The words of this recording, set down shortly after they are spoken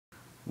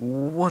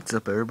What's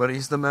up, everybody?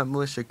 It's the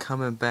Mattmulisha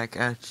coming back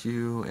at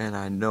you, and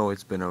I know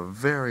it's been a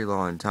very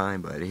long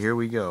time, but here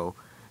we go.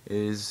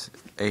 Is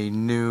a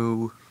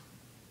new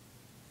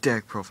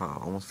deck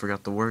profile. Almost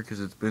forgot the word because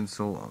it's been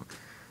so long.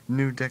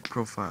 New deck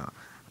profile.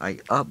 I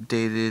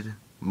updated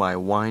my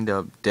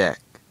wind-up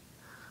deck.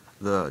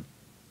 The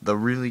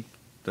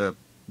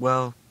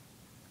well,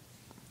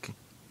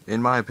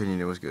 in my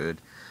opinion, it was good,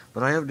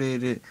 but I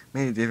updated it,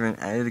 made it different,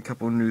 added a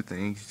couple new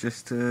things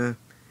just to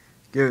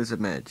give it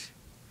some edge.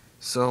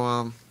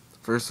 So,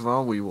 first of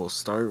all, we will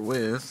start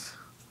with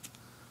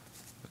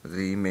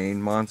the main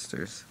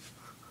monsters.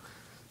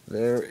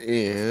 There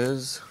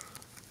is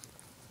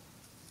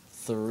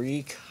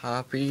 3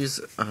 copies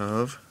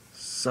of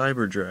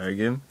Cyber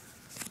Dragon.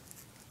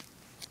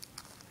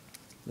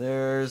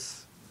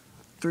 There's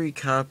 3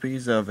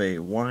 copies of a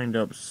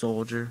wind-up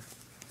soldier.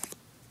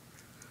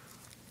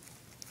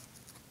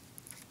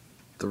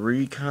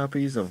 3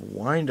 copies of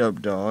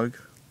wind-up dog.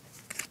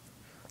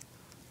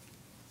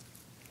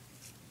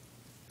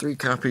 3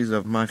 copies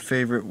of my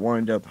favorite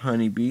wind-up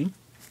honeybee.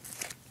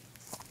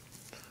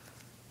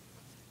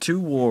 2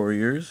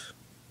 warriors.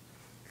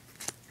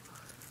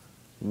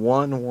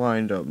 1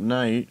 wind-up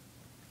knight.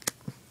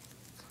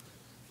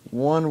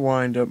 1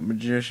 wind-up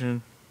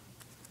magician.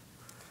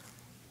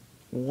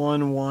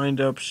 1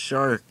 wind-up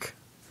shark.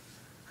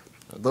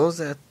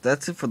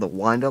 That's it for the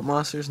wind-up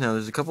monsters. Now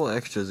there's a couple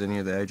extras in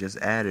here that I just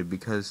added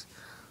because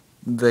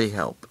they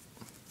help.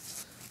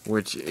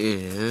 Which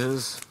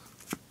is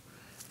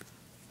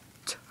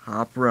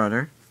Top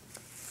Runner,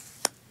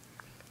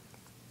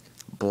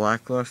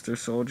 Blackluster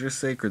Soldier,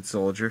 Sacred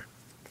Soldier,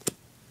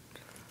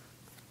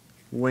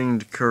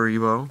 Winged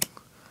Kuriboh,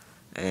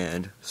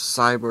 and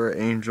Cyber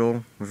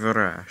Angel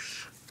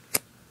Virash.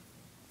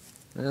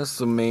 That's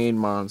the main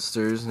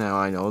monsters. Now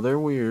I know they're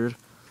weird,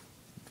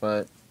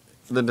 but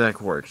the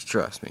deck works,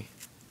 trust me.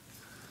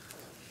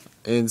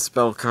 In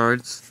spell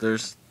cards,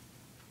 there's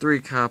 3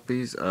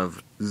 copies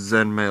of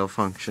Zen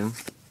Malfunction,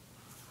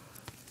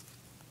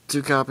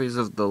 2 copies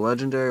of the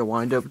legendary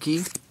wind-up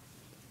key,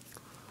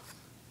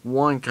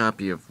 1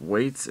 copy of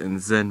weights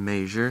and Zen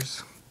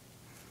measures,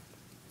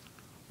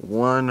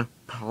 1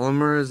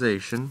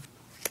 polymerization,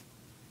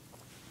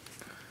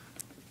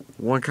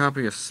 1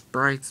 copy of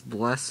Sprite's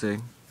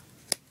Blessing,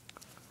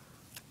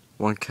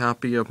 1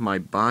 copy of My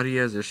Body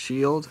as a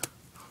Shield,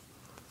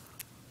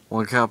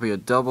 1 copy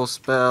of Double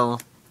Spell,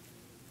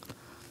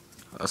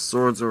 a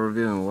Swords of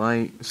Revealing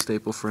Light,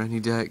 staple for any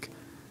deck,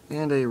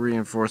 and a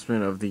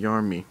reinforcement of the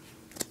army.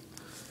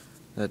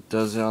 That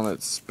does it on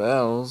its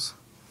spells.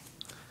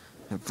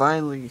 And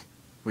finally,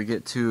 we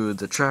get to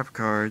the trap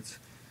cards,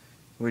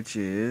 which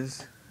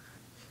is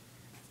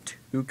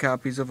 2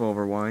 copies of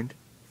Overwind,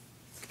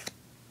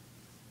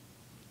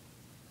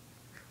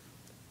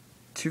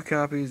 2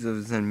 copies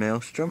of Zen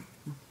Maelstrom,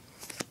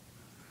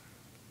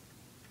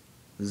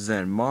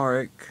 Zen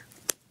Marek,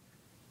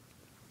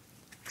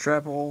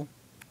 Trap Hole,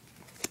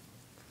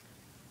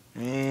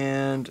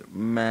 and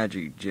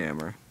Magic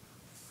Jammer.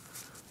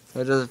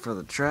 That does it for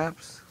the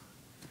traps.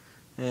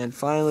 And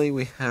finally,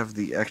 we have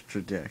the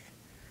extra deck.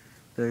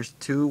 There's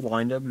 2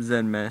 wind-up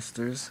Zen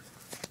Masters,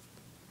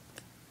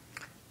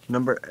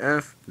 number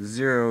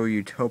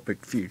F0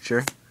 Utopic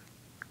Future,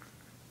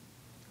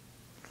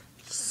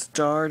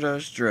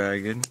 Stardust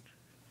Dragon,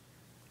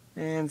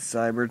 and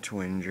Cyber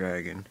Twin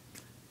Dragon.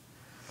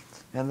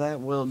 And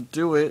that will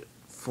do it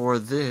for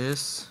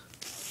this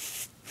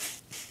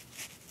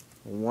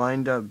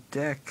wind-up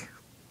deck.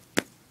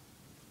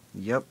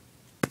 Yep,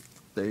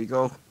 there you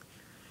go.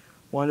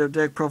 Wind-up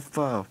deck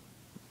profile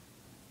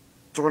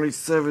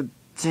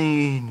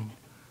 2017.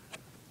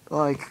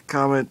 Like,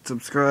 comment,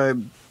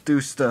 subscribe, do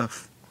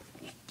stuff.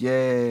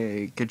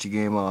 Yay, get your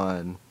game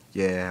on.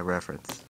 Yeah, reference.